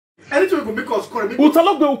Anything will make us correct.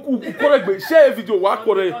 Utalogbe correct. Share video wa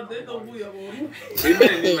correct.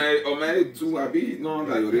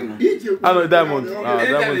 I know Diamond.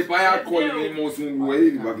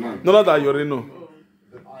 No, that you know.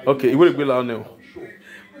 Okay, it will be loud now.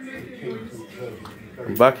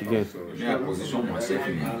 I'm back again.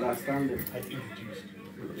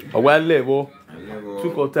 A while level.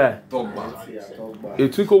 Took or tie.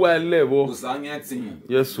 It took a while level.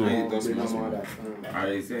 Yes, sir.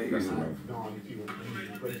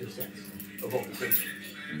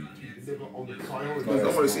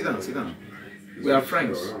 Don't worry, sit down, sit down. We are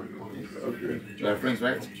friends. We are friends,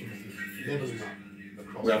 right?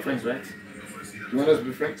 We are friends, right? You want us to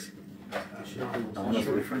be friends? I want us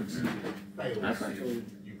to be friends. I'm fine.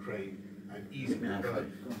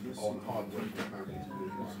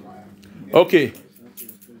 Okay.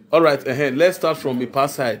 All right. Let's start from the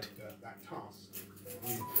past side.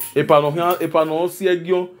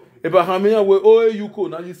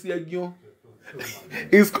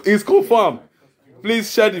 It's confirmed.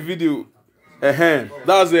 Please share the video.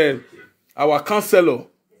 That's our counselor.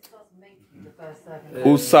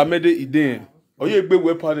 Osamede Iden. Oh, you big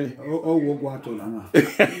weapon. Oh, what to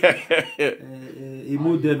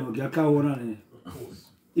Imodeno, Gakawana.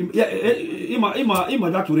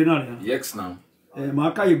 Ima that to Renania. Yes, now.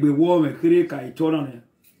 Maka, you be warm and Krika, Itorane.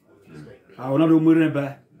 I will not do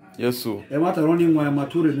more. Yes, sir. And what running my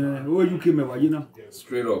maturin, oh, you came over, you know.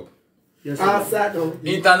 Straight up. Yes,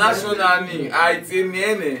 international, I think,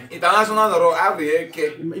 international or every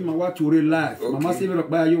Ima what to relax. Mama say,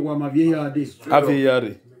 by you, what my via this.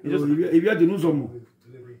 Aviary. If you had the news on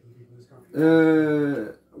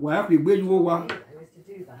why have you been over?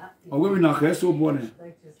 Or women are so born.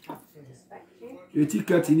 A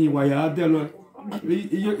ticket in why are there?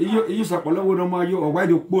 You suppose with my you or why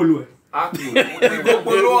do polo?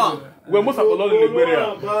 We're most of the Lord.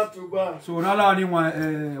 So now,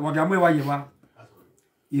 Wagamewa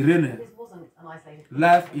Irene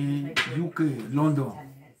live in UK, London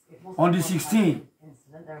on the 16th.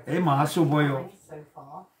 Emma Asoboyo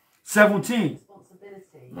 17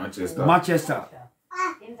 Manchester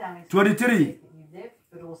 23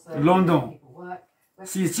 London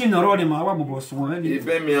 16 already my boss one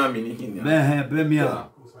Birmingham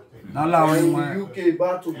Nala UK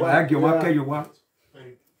back to back you wa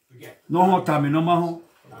no hot time no ma ho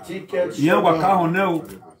yen wa ka ho na o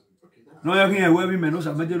no you here we men no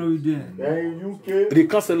samede no you UK the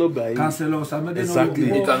cancel by cancel samede no exactly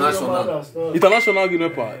international guinea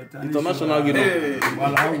pa international guinea wa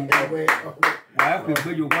pe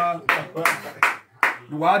you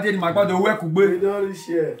wa dey ma gbado we ku gbe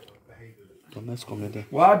don't let's comment there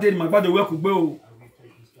wa dey ma gbado we ku gbe o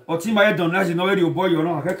oti ma ye don na no we boy yo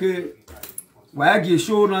no akeke wa get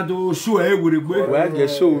show na do show e we gbe wa get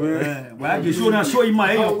show man wa get show na show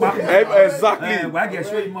ima e yo pa exactly wa get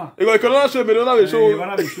show ima e go not show me no na show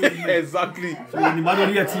exactly so ni ma do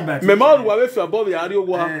ri e team ba me ma wa we fi above yari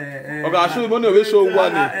owo ha o ga show mo no we show wa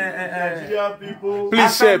ni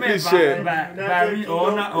please share bari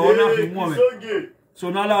ona fi mo me so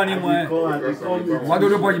na la ni mo e wa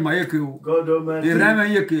do boy ma ye ke o e reme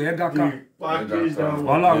ye ke e ga ka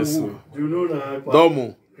wala wo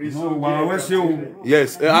domo no wa we se o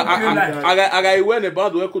yes I went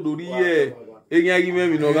about we could do here eyan yi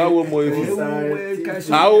me no ga wo mo efi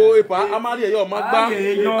awo ipa amari eyo magba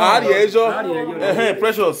ari ejo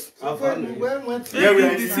precious yeah we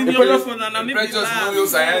the senior phone na me precious no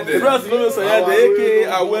osayande eke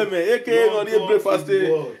aweme eke no dey breakfast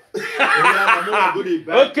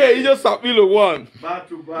okay you just sapilo one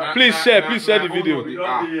please share the video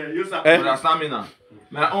stamina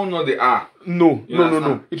my own not the R. No.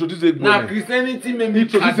 Introduce a now Christianity make me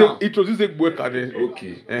introduce a boy kade.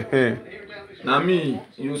 Okay. Now me,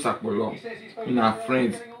 you sakpolo. Una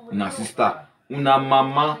friends, una sister, una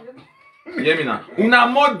mama. You hear me now? Una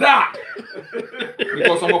mother.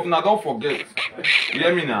 Because some of una don't forget. You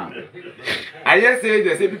hear me now? I just say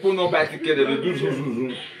they say people no buy ticket, they do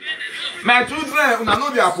zoom. My children, una know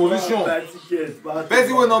their position.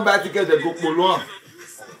 Person will not buy ticket, they go polo.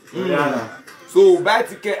 So buy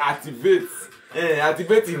ticket activate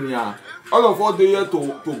in here. All of us there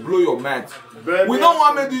to blow your mind. We don't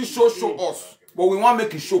want to make this show us, but we want to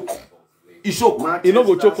make it shock. It shock. It no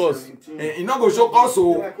go choke us. It no go shock us.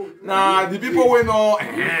 So now the people we know.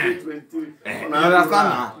 You understand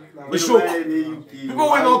now? It shock. People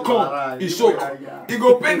will not come. It shock. It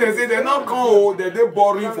go pain. They say they not come. Oh, they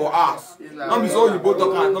boring for us. Not be so you both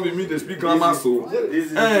talk. Not be me. They speak grammar. So,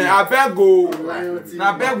 I beg go.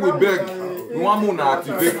 Now beg we beg. We want to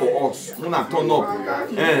activate for us. We want to turn up.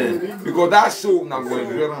 Because that show now going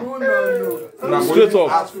to Straight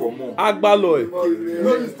up. Ask for more. Agbaloy.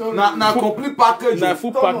 Na complete package. Na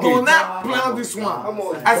full package. Don't not plan this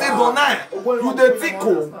one. I say don't not. You the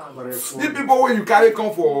tickle. The people when you carry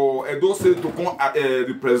come for Edo State to come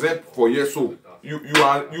represent for years so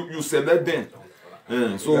you select them.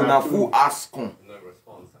 So na full ask come.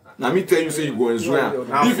 Now me tell you say you go Israel.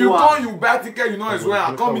 If you come you buy ticket you know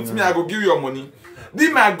Israel. Come meet me I go give you your money. This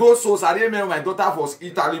my go so sorry my daughter for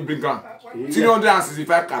Italy bring am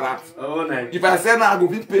 365 carats. Oh nice. If I say now I go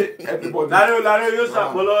pay everybody. Lare you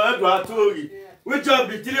sapolo Edward Tori. Which will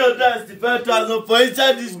be 365,000 for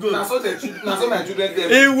inside this gold. Now so my children tell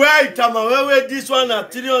me. In where where this one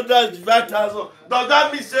at 365,000. Does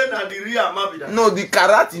that mean say that the real amount be that? No, the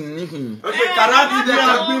carat in him. Okay, carat is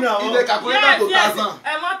there. If they calculate to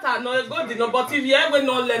 1,000. No, it's good, no, but if you ever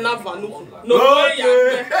no learn for no way.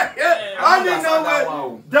 Only no way.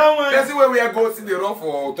 That one. That's where we are going to the run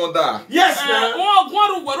for Thunder. Yes, I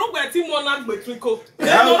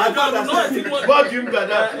what do you mean by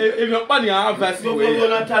that? If your money have versi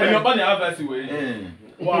way.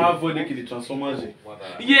 What have we the transformers?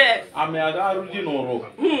 Yes. I mean, I already know.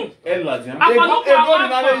 Ella,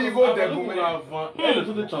 you go there.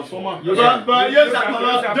 To the transformer. But yes,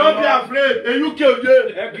 don't be afraid. And you kill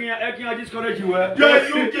you. I discourage you. You're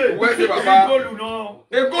UK. Where's the Baba?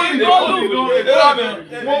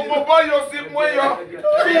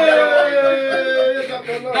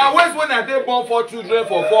 Now, where's when I take born 4 children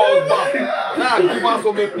for 4 husbands? Now, give us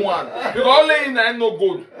so make one. Because only in there no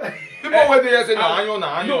good. People where they say na iron.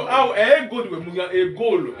 No, how a goal we move a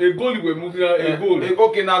goal we move a goal.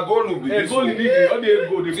 Okay, na goal will be. A goal is the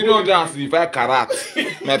goal. 365 carats.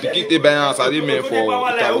 My pikin te balance I dey meant for. So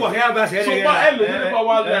power line.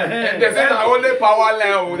 They say na only power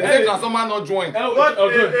line. They say transformer not join. Where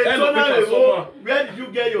did you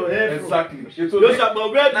get your hair from? Exactly.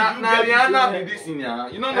 Na Rihanna be this in here.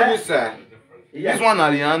 You don't know this sir. This one na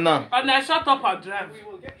Rihanna. And I shut up and drive.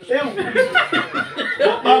 Shut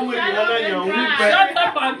up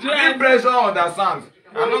and drive. Pressure on that sound.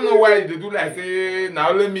 I don't know why they do like say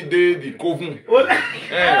now let me do the coven. You are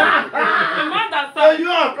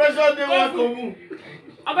pressure they want coven.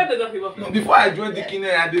 I bet they don't people. No, before I join the kine,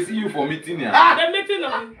 I dey see you for meeting here. The meeting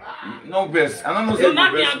on. No best. I don't know say You're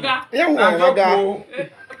not best.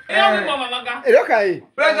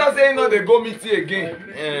 Pressure say no they go meeting again.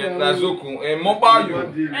 Nazoku. Mobile you.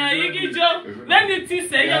 Let me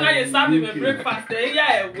say you serve me breakfast.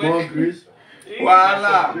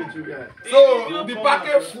 Voila. So the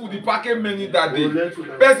packet food, the packet menu that day.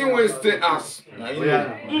 Person will stay as.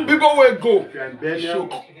 People will go.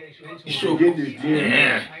 Show.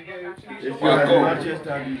 Yeah.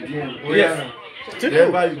 Yes.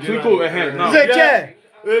 Trickle ahead now. It's a chair.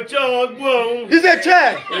 It's a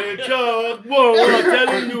chair. I'm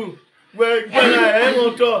telling you. When I am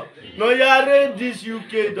on top. No, this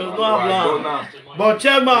UK does not have land. But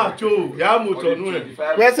Chema, too.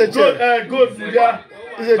 Where's the chair? Good.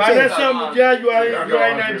 Vanessa, you are in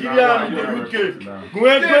Nigeria and the UK. Go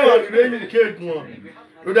and go on the UK.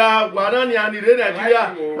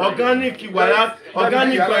 Nigeria, organic,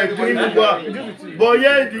 but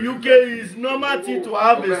yeah, in the UK is normal thing to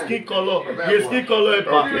have a skin color. The skin color is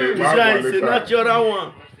a natural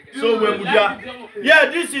one. So when we are, yeah,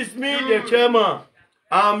 this is me, the chairman.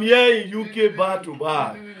 I'm here in UK back to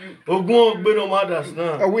back. I'm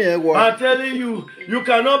telling you, you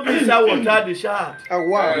cannot be inside water the shot.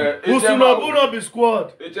 Usunobu not be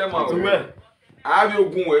squad. I have your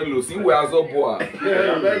gun well, see where as up boy.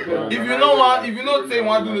 If you know what, if you not say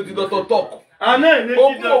one do the doctor talk. I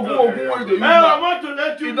want to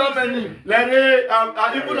let you know many.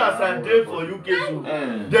 Even as I did for UK,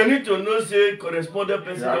 they need to know say correspondent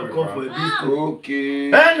person come for this.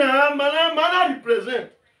 Okay. And man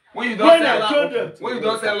represent. When you don't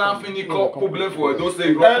sell Lamfini problem for don't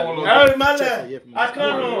say rock all I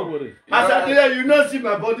can't know. As I tell you not see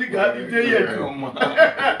my bodyguard if they yet.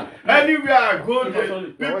 Anywhere I go there,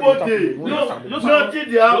 people they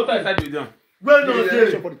nothing they have. When no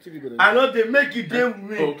day, I know they make it them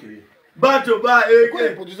win. Okay. But to buy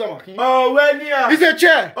oh when it's a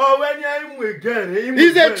chair. Oh when you again,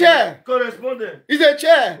 it's a chair. Correspondent. It's a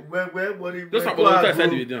chair. Where just about that side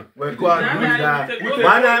video. When go and do that.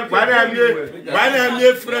 When I'm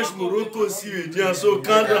here fresh Morocco see you so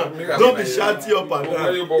calm down. Don't be shouting up and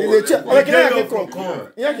down. It's a chair.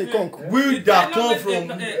 We that come from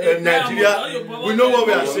Nigeria, we know what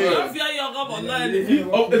we are saying.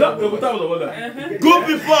 Good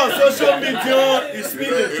people on social media is me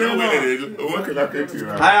the trainer.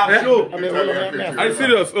 I am sure. Are you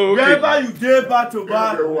serious? Oh, okay. Wherever you get back to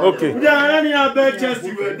back. Okay.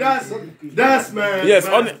 That's man. Yes,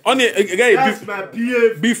 man. on again. That's my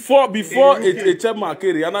PA. Before a chairman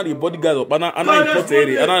carry, and the bodyguard up, and import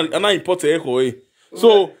area, and I import area.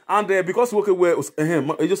 So and because we okay where just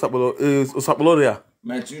Osapolo there.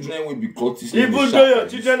 My children will be courteous. Even though your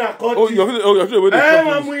children are caught. Oh, your children will be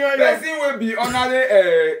Person will be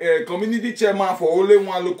honorary community chairman for only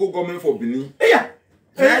one local government for Benin. Yeah.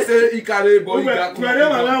 I say Ikare boy Ika. My children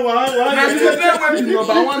will be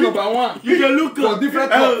number one. You can look for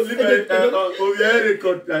different courts.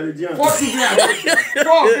 Four children.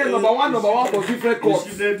 Four number one for different courts.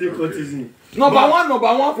 Number one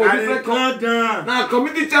for different courts. Now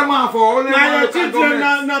community chairman for only one local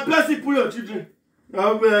government. Now plus you put your children.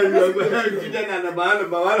 For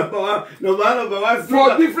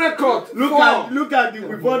different courts. Look at the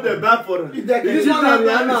we bought the back for them. This one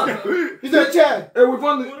Ariana. It's a chair. We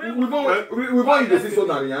want you to see so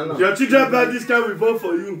Ariana. Your children buy this kind we bought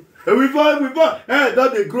for you. And we bought. Hey,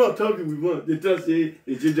 don't they grow up talking we bought. They just say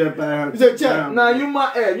the children buy. It's a chair. Now human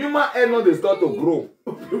hair not they start to grow.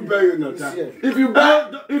 If you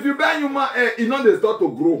buy human hair, it not they start to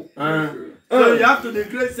grow. So you have to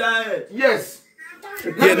degrade side. Yes.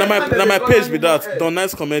 Yeah, now my page be that. Don't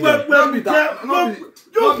nice comedian. Don't be that. Not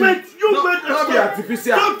be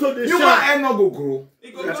artificial. Human hair not go grow.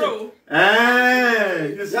 It go grow.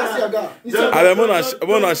 That's your guy. I'm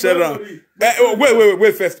gonna share around.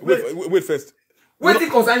 Wait first. Wait first. Wait till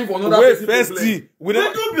concern you for another Wait person. first. We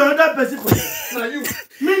Don't don't. be another person for you. Now you.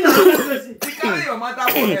 Me not another person. You carry your matter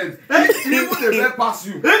for head. Even the best pass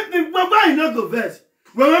you. Why you not go first?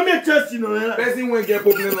 When we make trust, you know. Person when get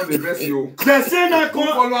problem on the vest you. They say that Come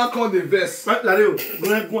follow and call the vest.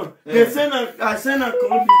 They say that I send a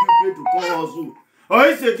call you to call also. Or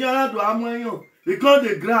he say to Amoyon. He call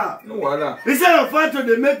the grab. No wahala. Instead of fighting,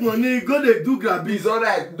 they make money. Go they do grab. It's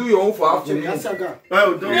alright. Do your own for afternoon.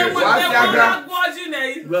 Oh, don't.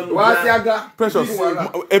 Wasiaga. Precious. Do your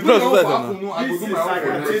Precious. own for afternoon. I go do my own for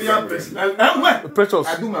next. Precious. I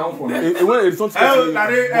do my own for next. When it's not on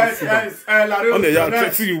the yeah,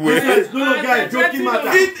 see you way. No guy joking matter.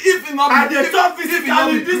 If it not be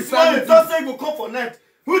physically, this one is just saying go come for net.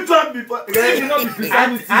 Who tried before? If it not be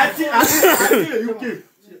Christianity. I think UK.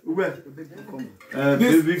 Well,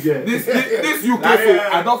 this UK folk,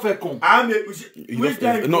 I don't feel come. Not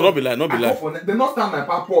be like. They not stand my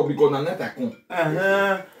passport because na net I come.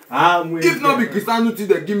 If not be Christianity,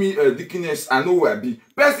 they give me dickiness. I know where I be.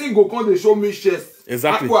 Person go come they show me chest.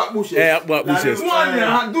 Exactly. Do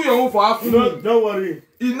your own for afternoon. Don't worry.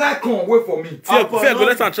 He not come wait for me. Fair go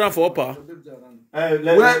let am try for upper.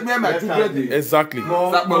 Where my children dey. Exactly. They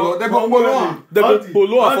go follow. They go follow and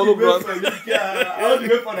follow ground. All the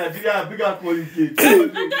way for Nigeria, bigger for UK.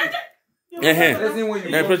 Person when you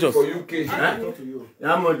Precious. for UK. You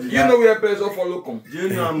You know where person follow come. you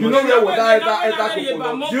know how You know much? where water enter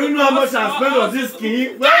coconut. Do you know how much I spend on this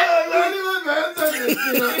skin?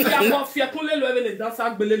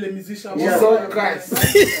 Jesus Christ.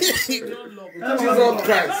 Jesus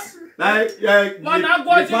Christ.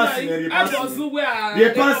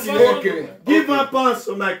 Okay. Give her pass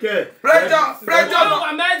on my care. Pressure.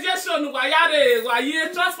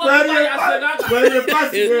 When you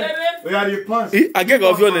pass it, we are the pass. I get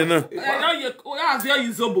of you now.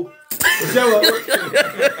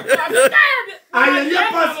 I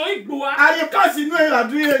pass you know you are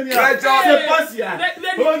doing any pass here.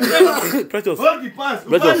 Precious. Hold the pass.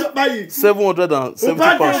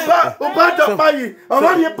 770 pounds.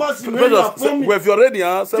 Precious. We have already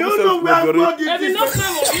Do you know we are going to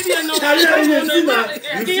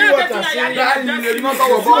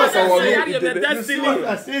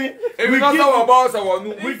If you not talk about our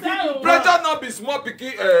new, pressure not be small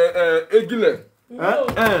picking egile.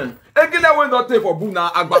 Egile will not take for Buna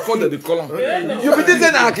Agbakon the column. You be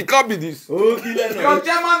thinking I can't be this. Your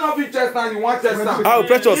German not be chest and you want chest now. Oh,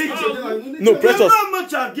 Precious. No, Precious.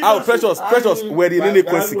 Oh, Precious. Where the nene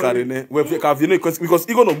question carry? Where have you know question because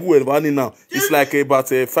you gonna go about it now. It's like about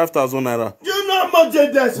 5,000 naira. You know how much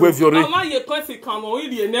it is. With your Why you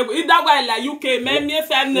that way like UK man me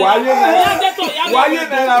family. Why you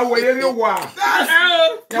never where you want? That's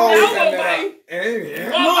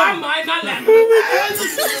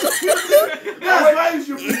why you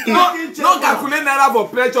should be no calculate naira for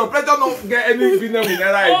pressure. Pressure don't get any business with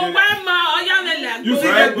naira again. You see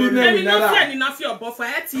get business with naira.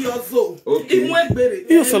 Okay.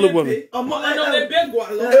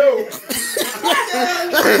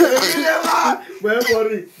 Don't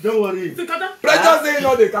worry, don't worry. Pressure say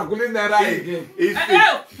no dey calculate naira again.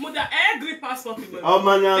 Mother, agree passport.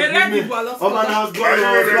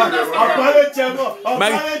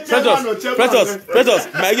 Precious,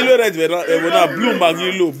 Magilo red, blue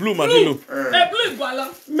Magilo. Blue Iguala.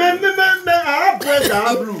 I have bread, I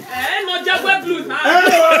have blue. No, Jaguar blue. Not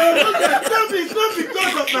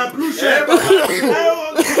because of my blue shirt.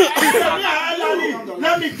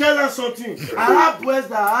 Let me tell her something. I have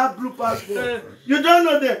bread, I have blue passport. You don't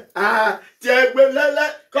know that?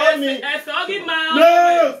 Call me.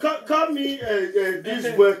 No, call me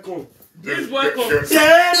this welcome. This welcome.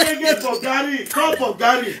 Yeah, they get for Gary. Call for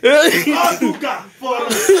Gary. Call Duka for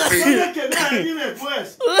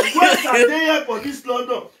West. West are there for this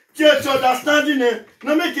London. Church understanding it.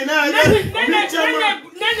 No make it now. Nene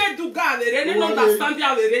do gale, nene no understand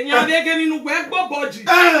ya le, nya le geni nu gbe boboji.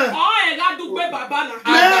 Oh, e ga du gbe baba na.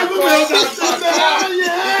 Yeah, we understand.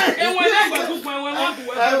 E won le gbe du gbe won want to.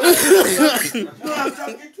 No, I'm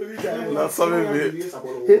talking to you. That's something me.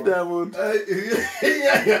 Hit that one.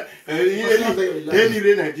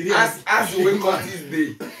 As we got this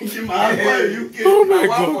day. Oh my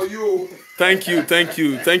God. Thank you, Antonio. When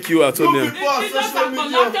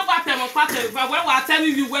we are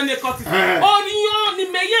telling you when they cut it. Oh, ni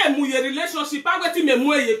me ye mu ye relationship. I wait me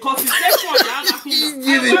mu ye cut it.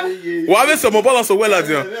 What have some balance so well as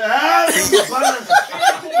you?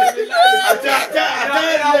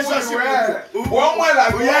 One way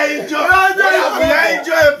like we enjoy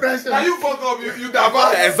pressure. Now you fuck up, you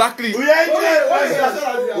divert. Exactly. We enjoy pressure.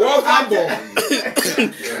 What happened?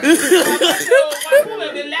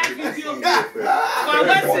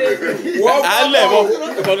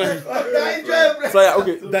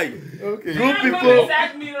 Okay, die. Okay. Good people.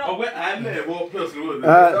 I'll see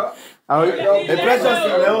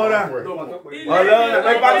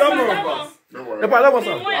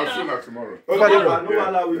you tomorrow.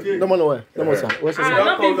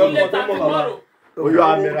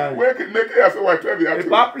 Where can make it as a white baby?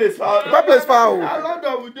 Place far.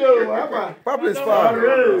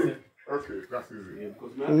 Okay, that's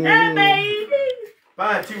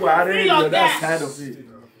easy.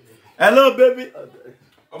 Hello, baby.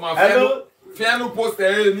 Hello. Fiano post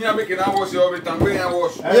there, near making I wash your every time.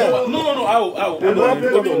 Wash. No, I will.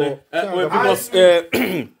 Because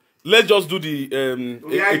let's just do the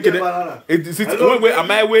wait,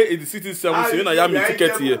 am I way in the city 7 so you know I have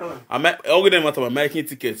ticket here. Am I all them matter about making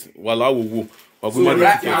tickets while I will go. Or go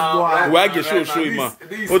manage ticket. Why get show you man.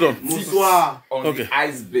 Hold on. Okay.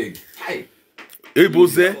 Iceberg.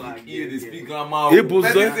 Eboze.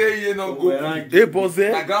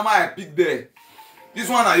 My grandma I picked there. This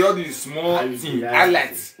one I heard the small thing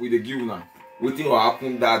highlights with the give now. Waiting what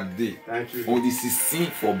happened that day. On the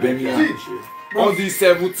 16th for Birmingham. On the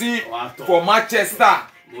 17th for Manchester.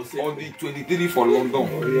 On the 23rd for London.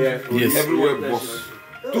 Yes. Everywhere boss.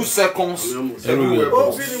 2 seconds. Everywhere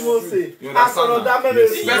boss. You understand?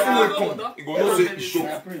 Person will come. He go not say he show.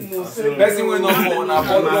 Person will not come on a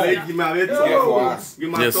ball. For us.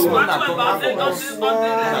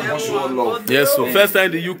 Yes, so first time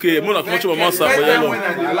in the UK. Mona come to my master for yellow. I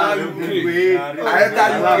enter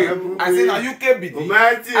UK. I say na UK be the.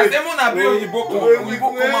 I say Mona be Oyibo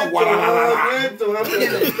come and walalala.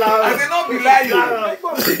 I say no be lie you.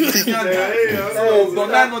 So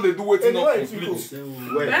don't I know they do wetin not complete.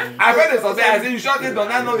 I heard the success. I say you sure they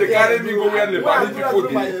don't I know they carry me go where the body people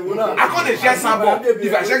dey. I can't share sample.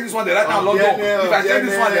 If I check this one, they write down London. If I check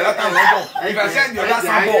this one, they write down London. If I check the other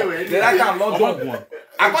sample, they write down London.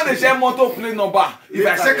 I can't share motor plane number. If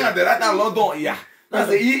I check out, they write down London. Yeah. That's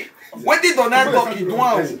the when they don't talk, he do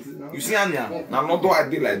you see Anya. Now London I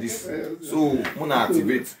did like this. So Mona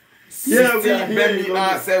activate. 16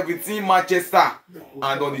 Birmingham, 17 Manchester,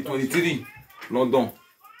 and on the 23 London.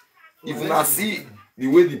 If you see the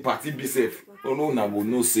way the party be safe, no go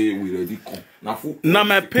no say we ready come. Now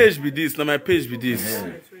my page be this.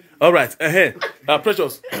 All right,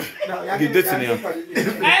 Precious. The dating here.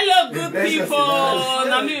 Hello, good people.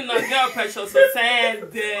 Na me na girl Precious said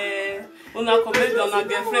una come on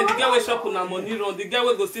girlfriend. The girl we shop una money run. The girl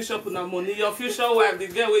we go still shop una money. Your future wife, the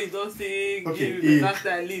girl we you don't see give you that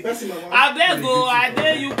style leave. I beg go, I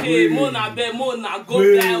dey UK. Mona go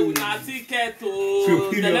there una ticket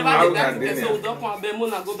to. They never get that ticket, so we don't come beg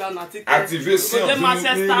Mona go there una ticket. Activation. Go dey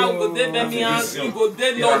Manchester, go dey Birmingham, go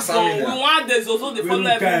dey London. We want this also the follow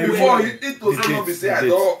everywhere. Before it was not be say I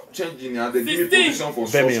don't change in and they give me position for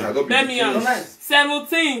social. Birmingham.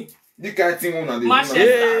 17. The kind thing on the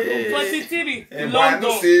Manchester. 23.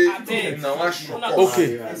 London.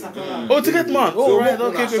 Okay. Oh, ticket man. Oh, right.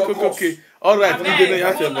 Okay. All right.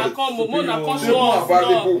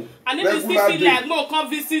 I And if you still feel like no, come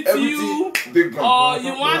visit you, or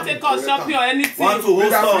you want to take us shopping or anything, feel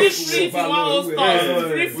free if you want to host us,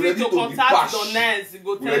 feel free to contact the nurse. You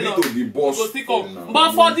go tell us, you go still come.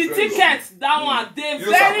 But for the tickets, that one, they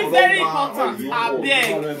very important. I beg.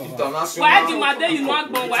 Why give my day you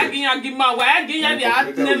want go? Why give my? Why give you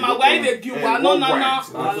the name? Why they give? No.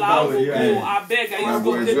 Allow go. I beg. I use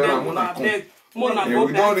go take them. I beg. Mona go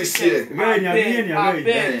back ticket. I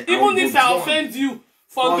beg. Even if I offend you.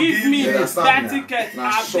 Forgive me that ticket. I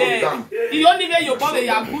beg. You only get your body,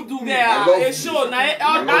 you good do there. A show,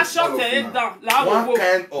 na shot it down. La wo.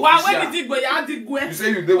 Why when you dig where you dig where?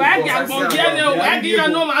 Why you go get no? Why give you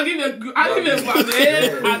no? I give a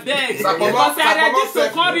I beg. Because I ready to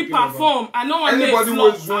come re-perform. I know one make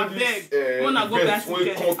flop. I beg. Mona go back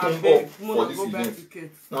ticket. I beg. Mona go back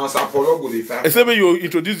ticket. Now Sapolo go dey find. Except when you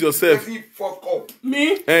introduce yourself.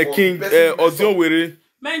 Me? King Odion Were.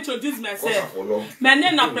 I introduce myself. My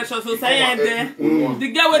name is Precious Osayande. The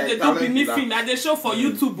girl with the do beneath film, and they show for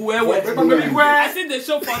YouTube where I see the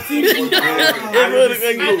show for TV. And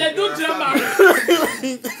they do drama.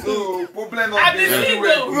 I be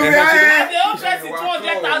single. And they all press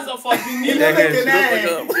 200,000 for beneath.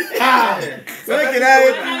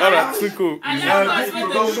 Alright, Siko. I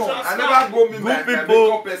never go meet my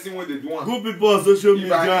person when they do one. Good people on social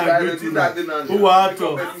media who are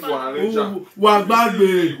who are bad.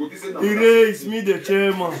 Erase me the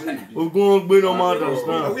chairman.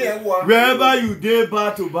 Wherever you day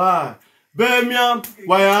bar to bar. Birmingham,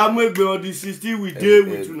 why am I on the 16 we day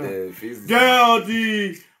with tonight? There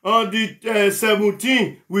on the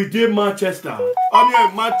 17 we did Manchester.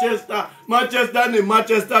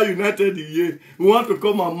 Manchester United the year. We want to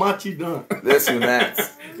come and match it down. Let's unite.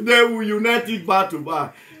 Then we united bar to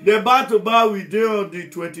bar. The bar to bar we did on the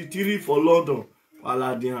 23 for London.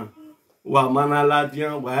 Waladian. Wa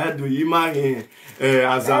manaladian wa do imagine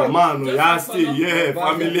as a man ya stay here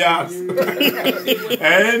familiars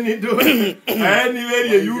anywhere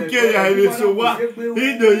you UK ya so wa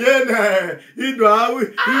he do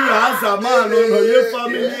as a man no ye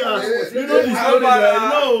familiars you know the story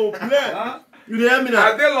no play you hear me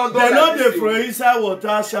now they not dey from inside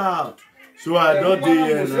water shout so I don't dey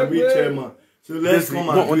here na me chairman. So let's come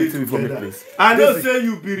and do it together. I don't say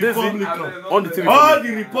you be Republican. All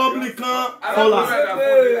the Republican followers.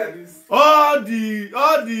 All the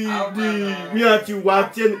me and you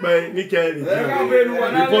watching by Michael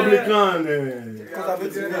Republican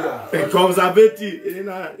conservative in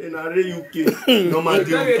a UK. Normal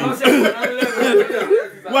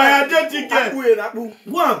why are they ticket?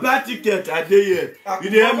 One bad ticket are they here? You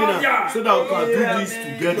hear me now? So that we can do this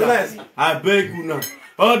together. I beg you now.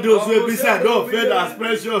 All those who beside don't fed as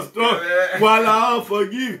precious stuff. While I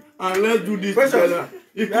forgive and let's do this together.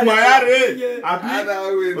 Ikumayare, abi,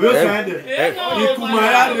 oyo sande.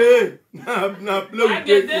 Ikumayare, na play with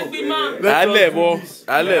people. Alebo.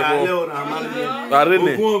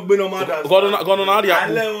 Arene. Gonna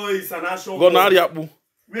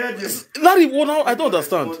Larry, I don't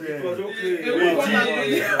understand.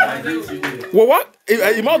 Well, what?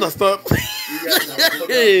 You might understand.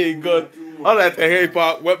 Hey, God. All right, hey,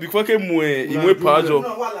 pa. Well, before let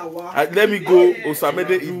me go.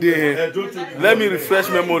 Osamede, let me refresh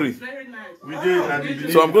memory.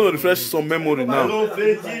 So I'm going to refresh some memory now.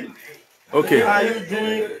 Okay. How you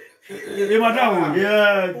doing?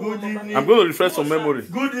 Yeah, good evening. I'm going to refresh some memory.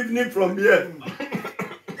 Good evening from here.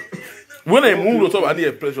 When I move, I need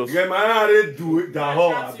a precious. Yeah, man, do the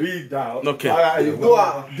whole big down. Okay.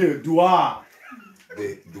 Dua.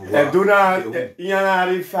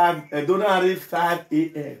 Yanari 5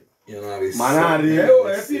 a.m.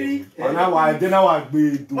 Mana wa dena wa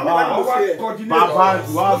gbe Dua. Baba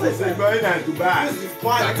Dua for say going to Dubai.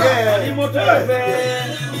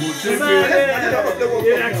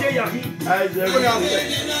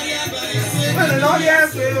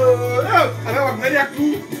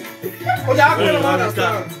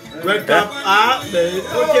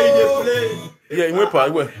 Yeah, you went by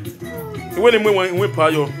where? You went by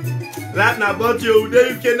your. Right now, about you,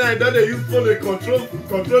 you cannot don't use for the control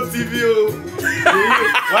TV.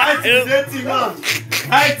 Why TV man?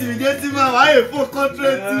 Why TV man? Why you for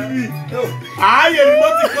control TV? I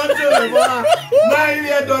remote control.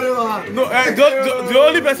 No, the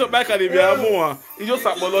only person back at the Biamo, he just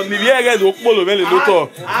sat below. Nivea get the polo, very little.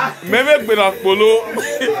 Maybe been a polo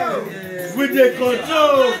with the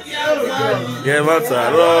control. Yeah, what's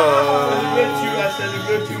up? I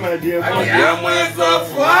celebrate you, my dear.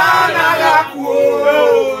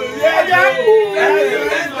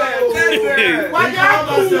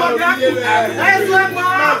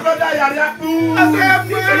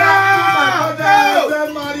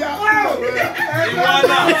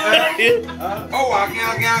 Oh, I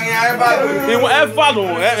can't Ever no,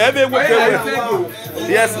 every week.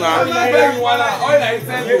 Yes, now.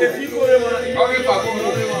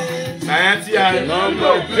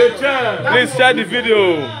 Please share the video.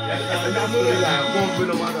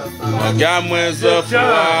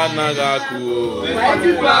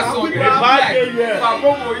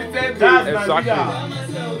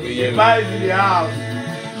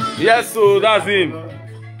 Yes, so that's him.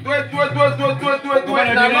 Wait.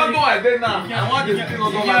 Now, not know I did now. I want to speak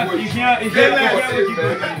on language.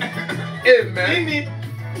 Amen.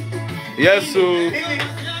 Yes, so.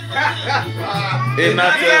 In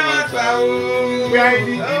that We are in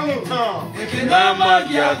the evening town.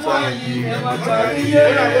 Yes, so.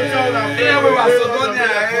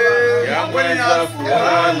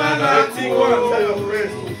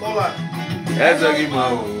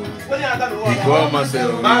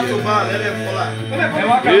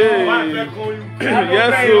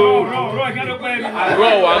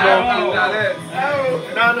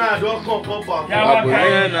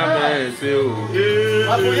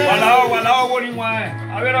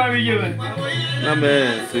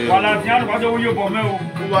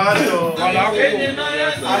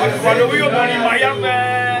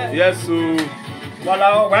 Yes, so.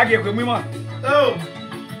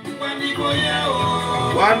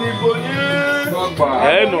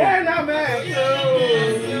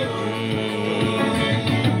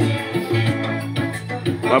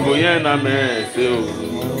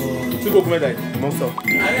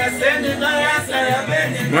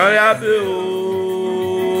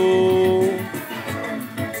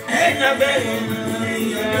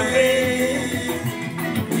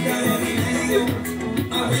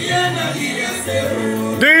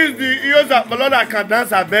 This is the ears that Malona can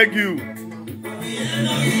dance, I beg you.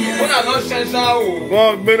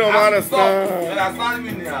 God, me no understand.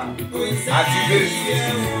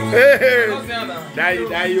 Hey,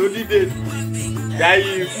 that you did it. That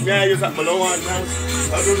you, me I use that Malona dance.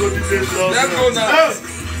 I don't know this is love. Let's go now.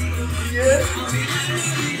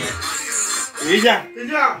 Yeah.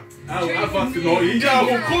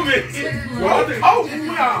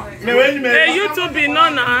 Hey, YouTube be no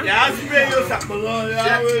na. Activate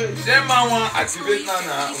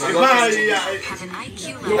now.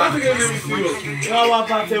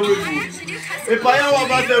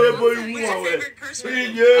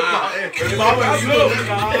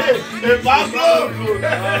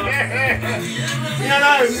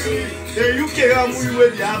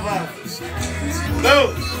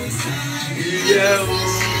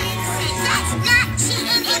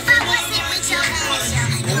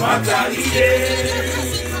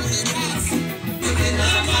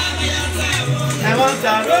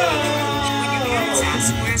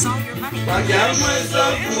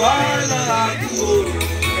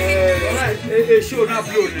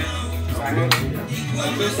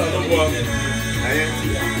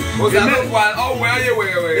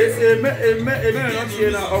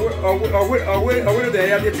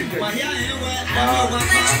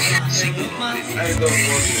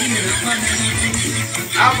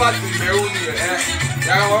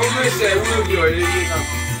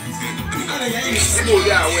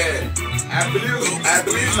 I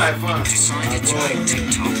believe my fans. I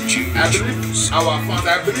believe our fans.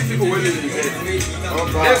 I believe people will live in it.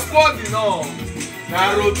 They sport, you know.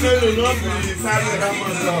 Now, Rotel will not be silent.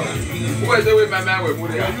 Who is the way my man will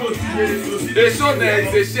put it? They show there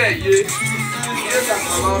is a share, yeah. Yes, I'm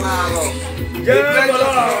alone now.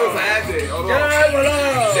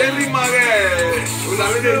 Every man, vous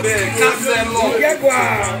avez des cancers long.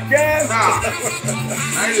 Now,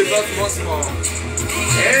 I need to talk more.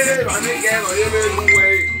 Hey, I'm again, or you will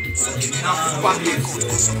way. Now, package.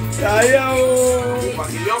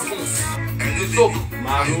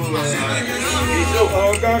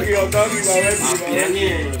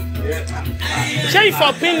 Share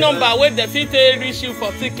for pin number where the fit reach you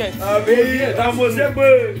for tickets.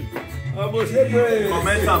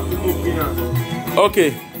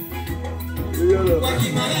 Okay.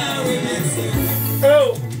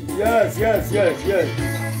 Oh, yes.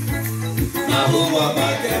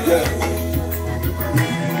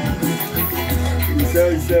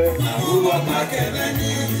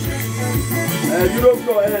 You don't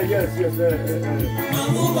go ahead, yes.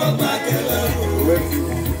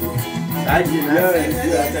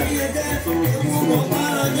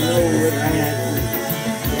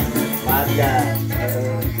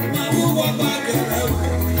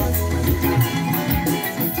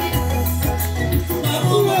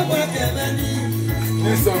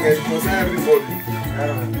 This song is for everybody.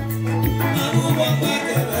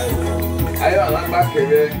 I don't like back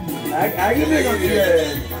here. I give it up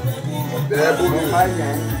here.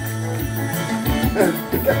 I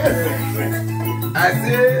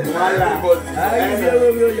say everybody.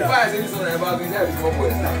 If I say this one about me, that is one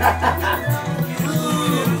boy.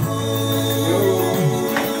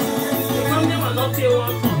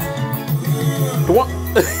 What?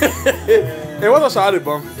 Hey, what's a shawty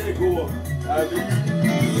bomb?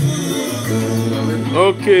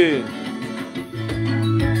 Okay.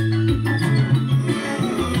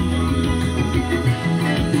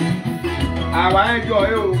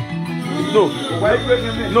 No.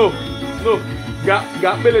 Got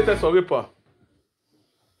milites or reaper.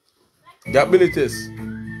 Got milites.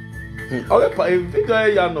 Okay, pa video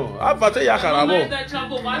ya no. Afate ya karabo.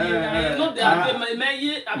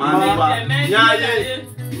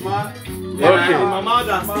 Okay. Mama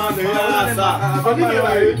understand the answer.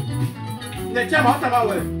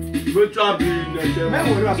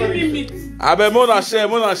 Abe mona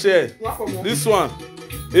share. This one.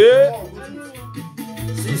 Eh?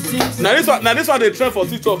 Now this one they trend for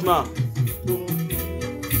TikTok now.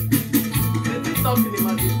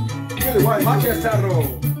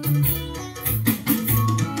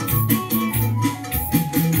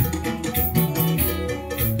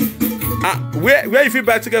 Where you feel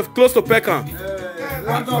buy ticket close to Peckham?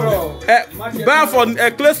 Buy for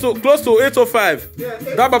close to 805.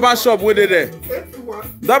 That Baba shop where they there.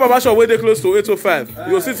 That Baba shop where they close to 805.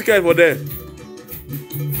 You will see ticket for there.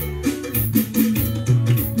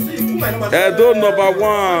 Edo number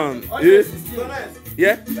 1.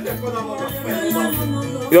 Yeah?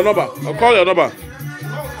 Your number. I'll call your number.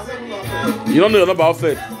 You don't know your number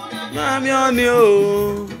often.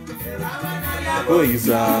 Oh, is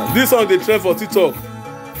this song they trend for TikTok.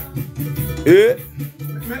 Eh?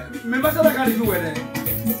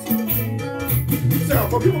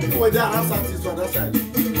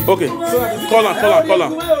 Okay. Call her.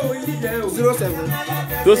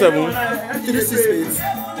 07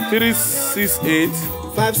 368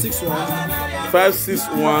 561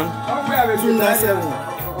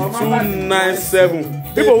 297.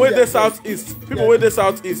 People wait the southeast. Put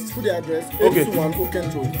the address. Okay.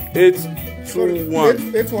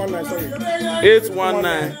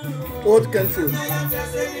 819. Old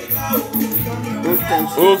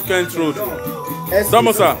Kent Road.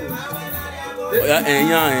 Damosa.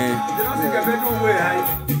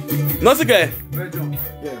 Nothing.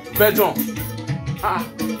 Belgium.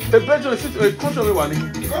 The Belgium is a country we want.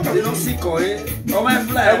 They don't see Korea. Oh my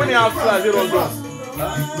fly. When you have flies, they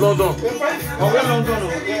London.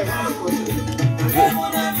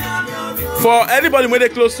 For anybody when they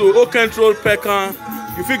close to Old Kent Road, Peckham,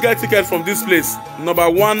 you fit get ticket from this place. Number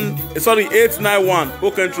 891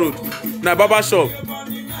 Old Kent Road. Now Baba shop.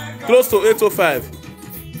 Close to 805.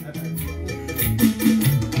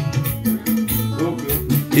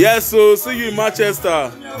 Yes, so see you in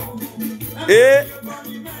Manchester. Eh?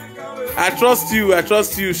 I trust you,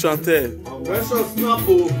 Chantel.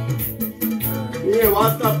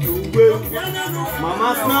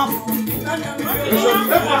 Mama snap.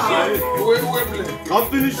 I'm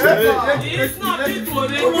finished. It's not it for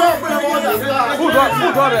them. Who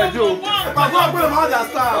got it, Joe?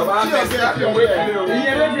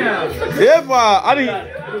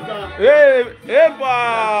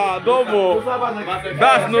 Eva, Domo.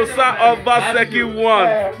 That's no sign of Baseki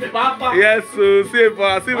 1. Yes, so see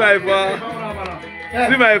my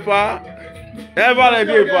pa. Eva,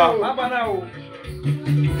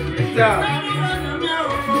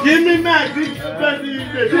 give me my big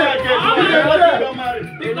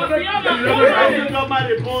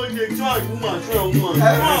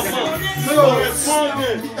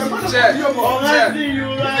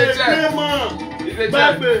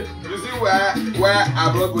You see where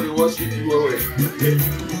abroad going to watch you?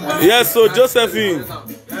 Yes, so Josephine,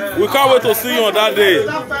 we can't wait to see you on that day.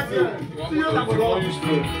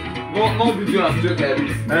 No video and straight like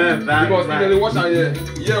this. Because if they watch and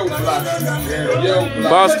yeah,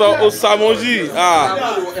 Pastor Osamoji,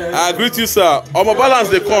 I greet you, sir. On my balance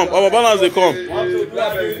they come.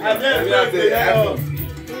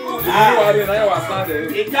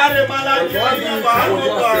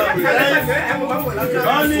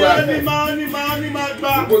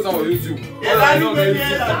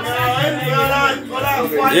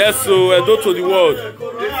 Yes, so Edo to the world.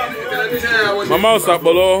 Mama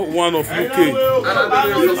Osapolo, one of UK,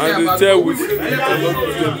 and they tell with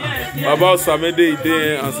about Samede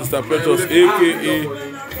Ide and Sister Precious, aka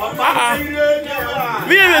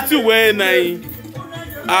me and you wear nine.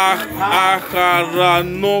 Akara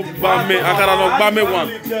no gbame one.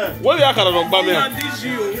 What is akara no gbame?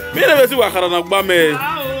 Me never see akara no gbame.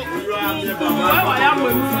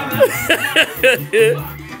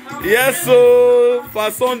 Yes, so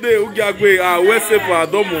for Sunday Ugiagwe West for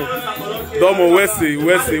Adomo. Domo, Wesley.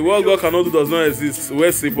 What God cannot do does not exist.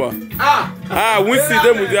 Wesley, pa. We see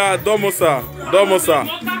them with their Domo, sir.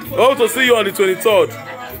 Hope to see you on the 23rd.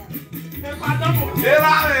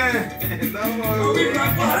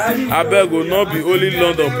 I beg will not be only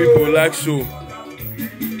London people like show.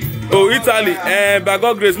 Oh, Italy. By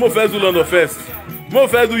God grace, more first do London first. More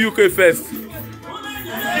first do UK first.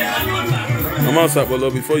 I'm on Sapolo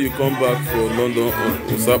before you come back for London.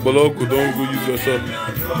 Sapolo could don't go use your shop.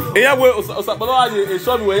 Yeah, where Sapolo had a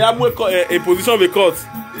shop where you have a position of a court.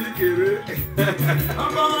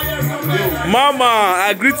 Mama,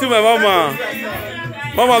 I greet you, my mama.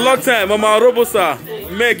 Mama, long time. Mama, Robosa,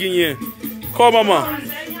 Meg in here. Call mama.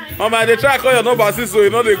 Mama, they try to call your number, so you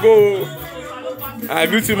know they go. I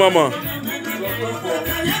greet you, mama.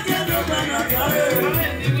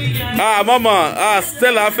 Mama,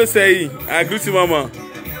 Stella, I greet you, mama.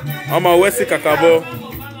 Mama, where's the kakabo?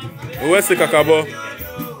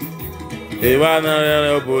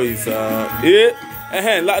 Ivana, boys.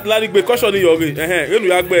 Like be caution in your way.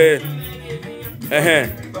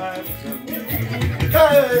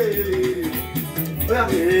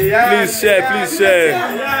 Please share.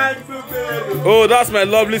 Oh, that's my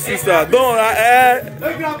lovely sister. Don't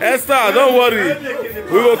Esther, don't worry.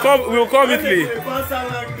 We will come Italy.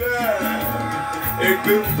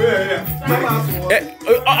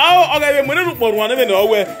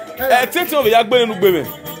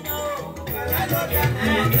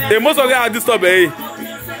 Most of them are disturbed.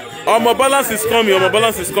 My balance is coming. My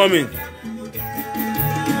balance is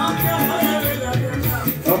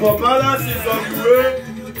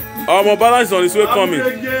on its way coming.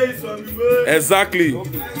 Exactly.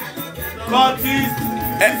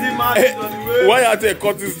 Why are they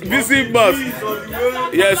Curtis? Busy bus.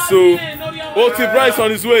 Yes, so OT Price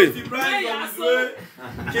on his way.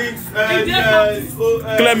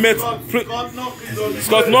 Clement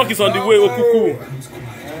Scott Knock is on the way. Okuku.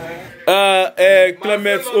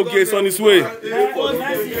 Clement Oge is on his way.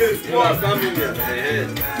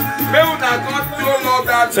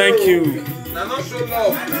 Thank you.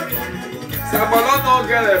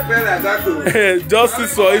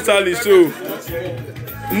 Justice for Italy show.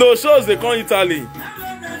 No shows they call Italy.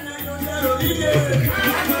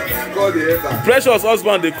 Precious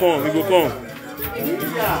husband they come. We go come.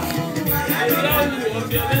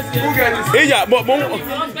 Yeah, but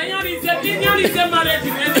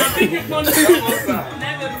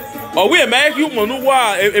oh, we American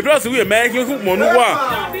Monua. If that's we American Monua.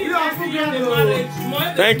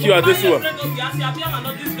 Thank you, Adesua.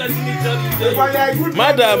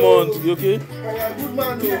 My diamond, you okay?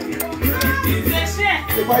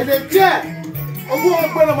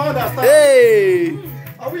 Hey!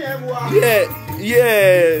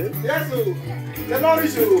 Yeah.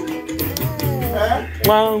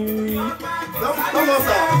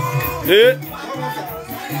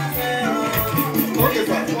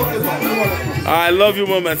 I love you,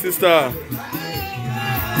 mom, my sister.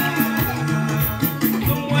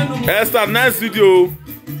 Esther, nice video.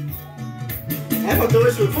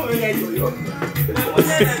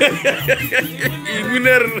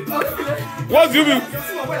 What do you mean?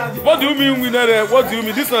 What do you mean winner? What do you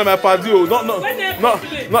mean? This is my party. No.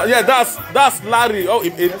 Yeah, that's Larry. Oh,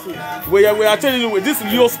 we are telling you this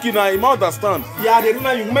Leo Skinner. You might understand. Yeah, they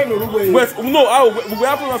don't you make no. We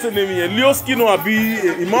have to say name here. Leo Skinner be.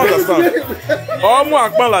 You might understand. Oh, mo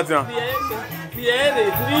akpan Latin.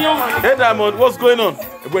 Hey Diamond, what's going on?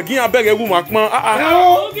 We're getting a bag of woman.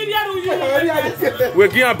 We're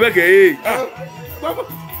getting a bag of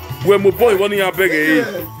we're my boy running a bag of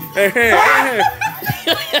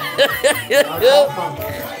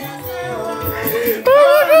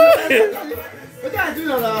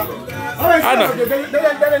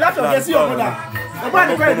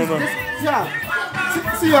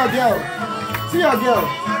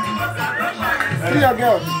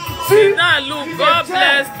Now look, God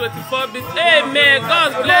bless 24 bits. Amen.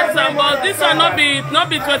 God bless them, but this will not be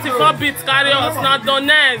 24 bits carry us. Now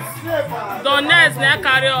Donetsk now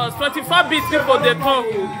carry us. 24 bits people they come.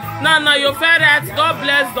 Now your favorite. God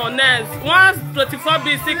bless Donetsk. Once 24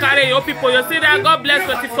 bits still carry your people, you see that God bless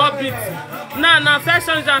 24 bits. Now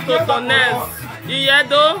fashion to Donetsk. Yeah,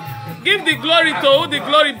 though. Give the glory to who the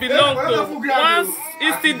glory belongs to. Once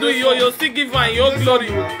he still do you still give one your glory.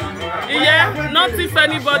 Yeah, not if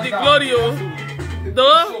anybody glory.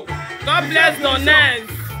 Though, God bless Donetsk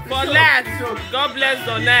for that. God bless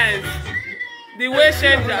Donetsk. The way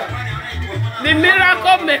changer. The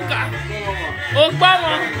miracle maker.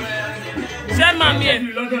 Obama. Shema me.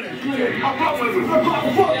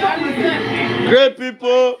 Great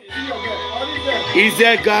people. Is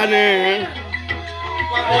there Ghana?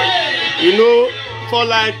 You know, for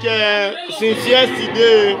like since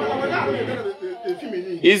yesterday.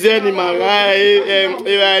 Is any man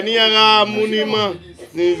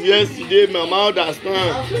since yesterday, Mama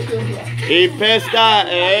understand. A pesta,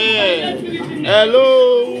 hello.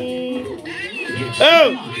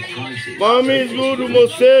 Oh, mommy is good to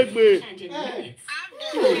Mosegbe.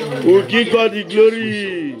 We give God the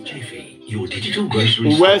glory. Your digital grocery.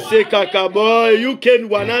 We say Kaka boy, you can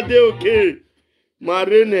wanade okay.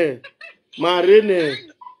 Marine.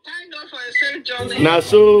 Na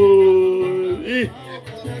so.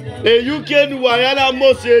 You can wanana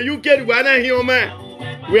mose. You can wana human.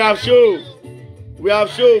 We have show.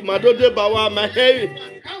 Madode Bawa, my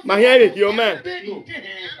hair is your man.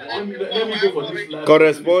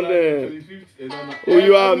 Correspondent. Who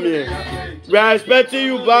you are, me? We are expecting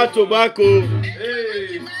you back tobacco.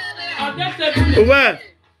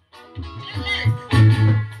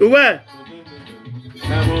 Where?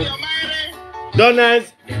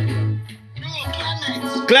 Donuts.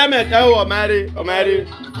 Clement, oh, marry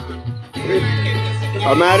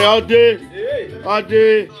all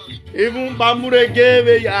day. Even Bamure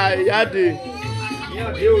gave ya day.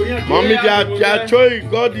 Mommy, their choice,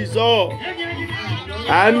 God is all.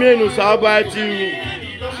 I mean, who's about you?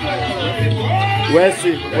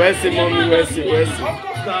 Wesley, mommy, Wesley.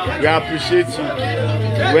 We appreciate you.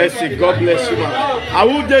 Wesley, God bless you, man. I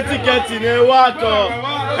will dedicate in a water.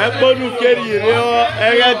 Ebonu keri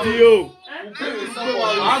radio.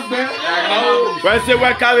 Wesley,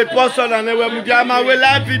 we carry person and we will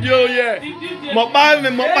live video here. Mobile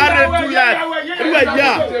too yet.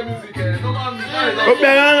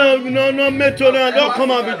 No, metro, don't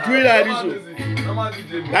come and be doing like this.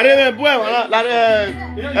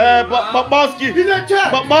 Boboski.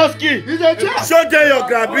 Show them your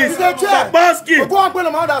grabis. Boboski.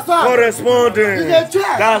 Correspondent.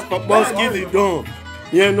 That's Boboski the don.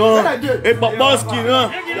 You know, et Boboski,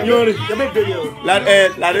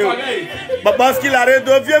 Boboski,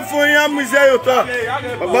 vieux fou, il y a musée au temps.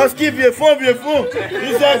 Boboski, vieux fou.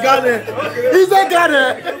 He's a garden.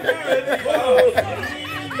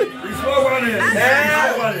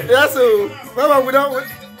 Yes, sir. Mama, we don't.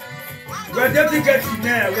 We're getting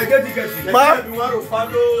now.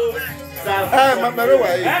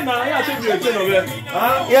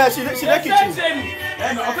 Yeah, she like it.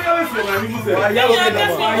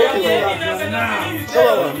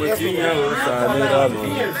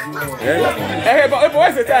 Hey, but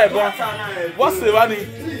what's the time? What's the money?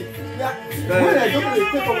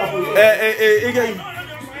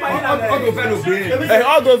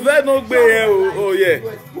 All the vet no be. Oh yeah.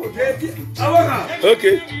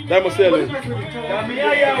 Okay, that must sell it.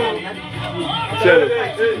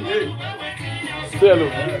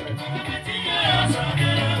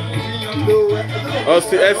 Oh,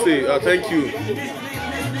 see, essay. Thank you.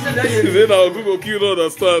 Then I'll Google kill not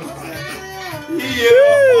understand.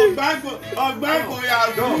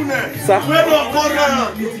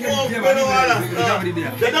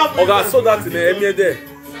 Okay, I saw that in the Emir there.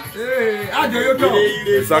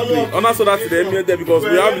 Exactly. I saw that in the Emir there because we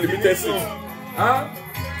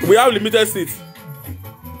have limited seats.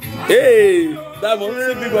 Hey, that one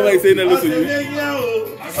big mama is saying hello to you.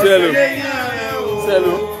 Say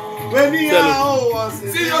hello. See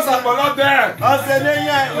you not there.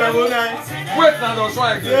 Wait now, don't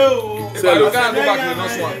try again. Go back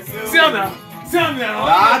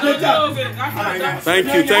to Thank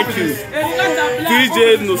you. DJ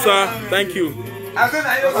Nusa, thank you.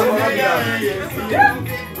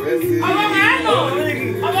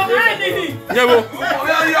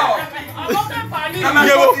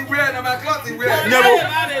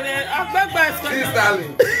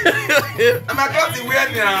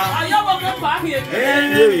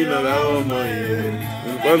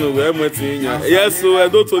 Yes, so I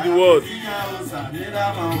go to the world.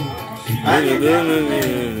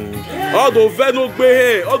 All the vet no be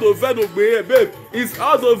here, babe. It's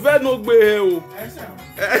all the vet no be here.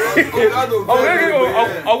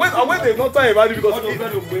 I went they not time about it because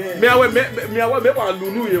me I went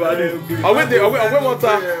lulu about it. I went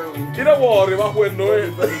water. You know what?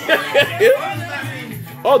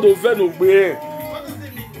 All the vet no be here.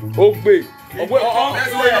 Okay. You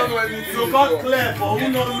got clear for who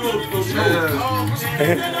not know.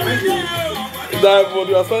 That for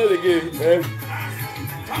you are starting again.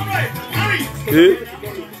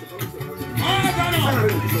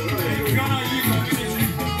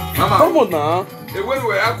 Mama, come on now. The way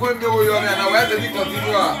we are going to go on and where did you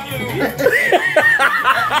continue?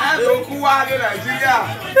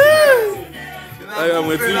 I am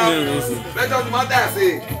a team.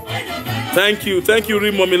 Thank you,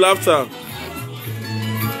 Real Mommy Laughter.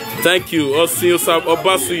 Thank you, Osayande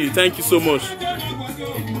Obasui. Thank you so much.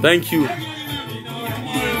 Thank you.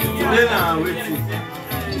 Today now waiting.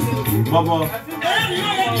 Baba.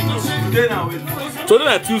 Today now waiting. Today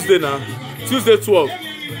na Tuesday now. Tuesday 12.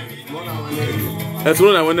 And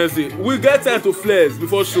tomorrow na Wednesday. We get time to flex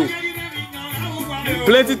before show.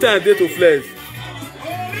 Plenty time there to flex.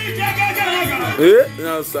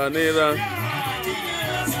 Now Sanera.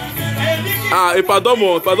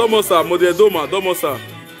 Pardon sir, Model Domo sir.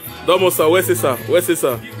 Domo sir, where's it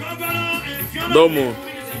sir? Domo.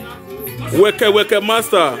 Weke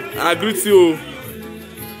master, I greet you.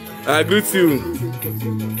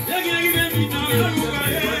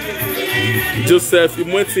 Joseph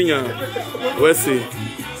Imwetinya, where's he?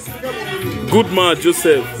 Good man,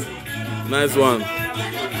 Joseph. Nice one.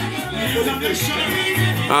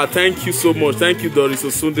 Thank you so much. Thank you, Doris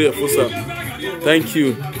Osunde Efosa. Thank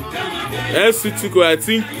you. Tuko, I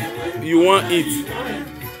think you want it.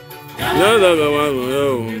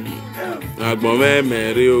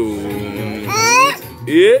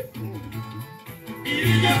 Yeah.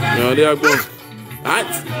 No, they are going.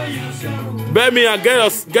 Birmingham,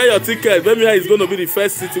 get your ticket. Birmingham is going to be the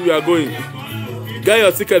first city we are going. Get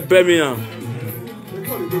your ticket, Birmingham.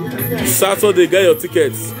 Saturday, get your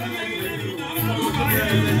tickets.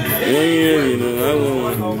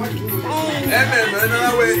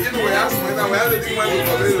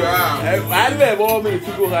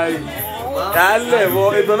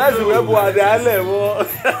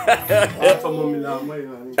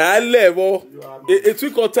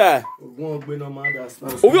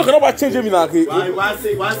 Change him now.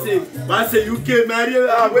 Why say UK marry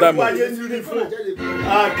uniform?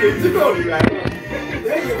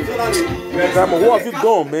 What have you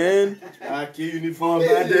done, man? Uniform,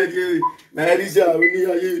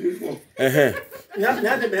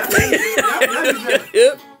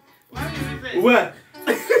 What?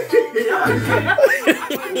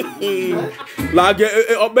 Like,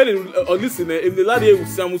 listen, if the lady with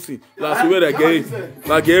Samusi, last week again,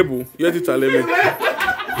 like Ebu, you have to tell me.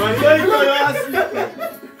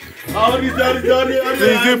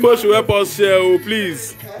 Please, people should help us share,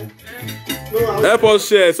 please. Help us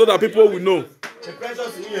share so that people will know.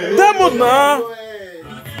 Diamond now.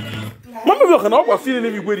 Mama, we can all feeling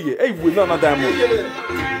if you go here. Hey, we not diamond.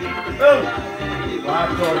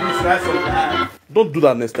 Don't do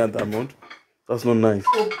that next time, Diamond. That's not nice.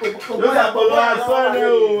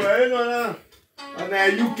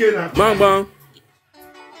 Bang bang.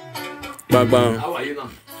 Bang bang. How are you now?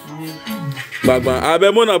 Bang bang. I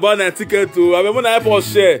bet money about that ticket too. I bet money help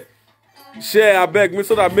us share. Share, I beg me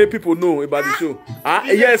so that make people know about the show.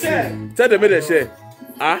 Yes. Tell them they share.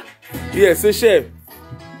 Yes, say share.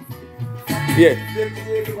 Yeah.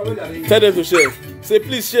 Tell them to share. Say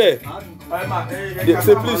please share. Yeah,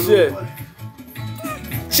 say please share.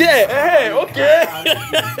 Share. Hey, okay.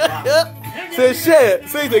 Say share.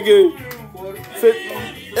 Say it again. Say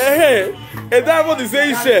hey. And that one is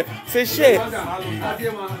saying share. Say share.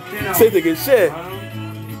 Say it again. Share.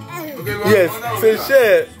 Yes. Say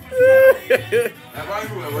share.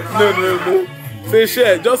 No. Say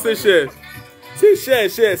share. Just say share. Say share.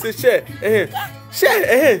 Say share.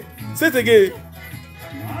 Share. Say it again.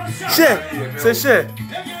 Share. Say share.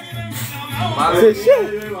 Say share.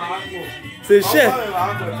 Say share.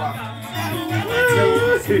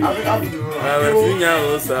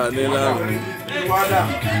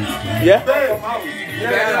 Yeah.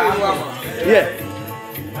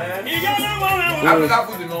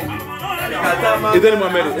 Is there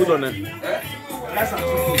anyone married? Hold on there.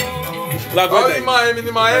 Like what?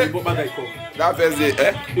 That first day,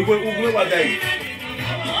 You go what day?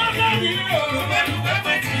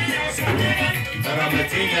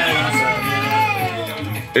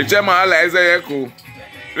 It's a man like Echo.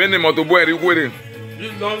 When the motor boy is waiting.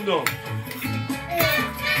 This London.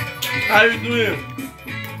 How you doing?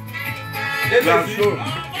 That's true.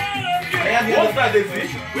 What's that, Daisy?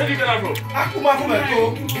 Where did you get from? Akuma from Eko.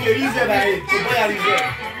 You use it like it. Boy, I use it.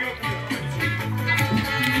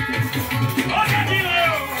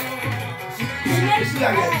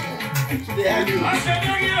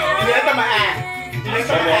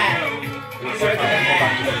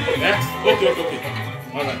 Okay.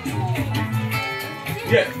 All right.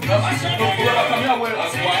 Yeah.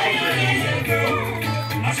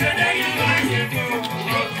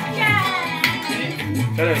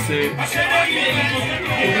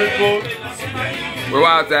 We're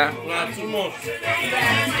out there. 2 months.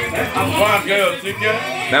 I'm going to get your ticket.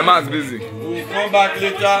 That man's busy. We'll come back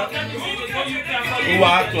later. We will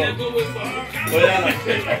have to.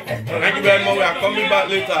 Thank you very much. We are coming back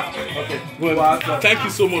later. Okay. Thank you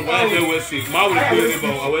so much. Thank you so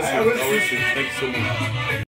much.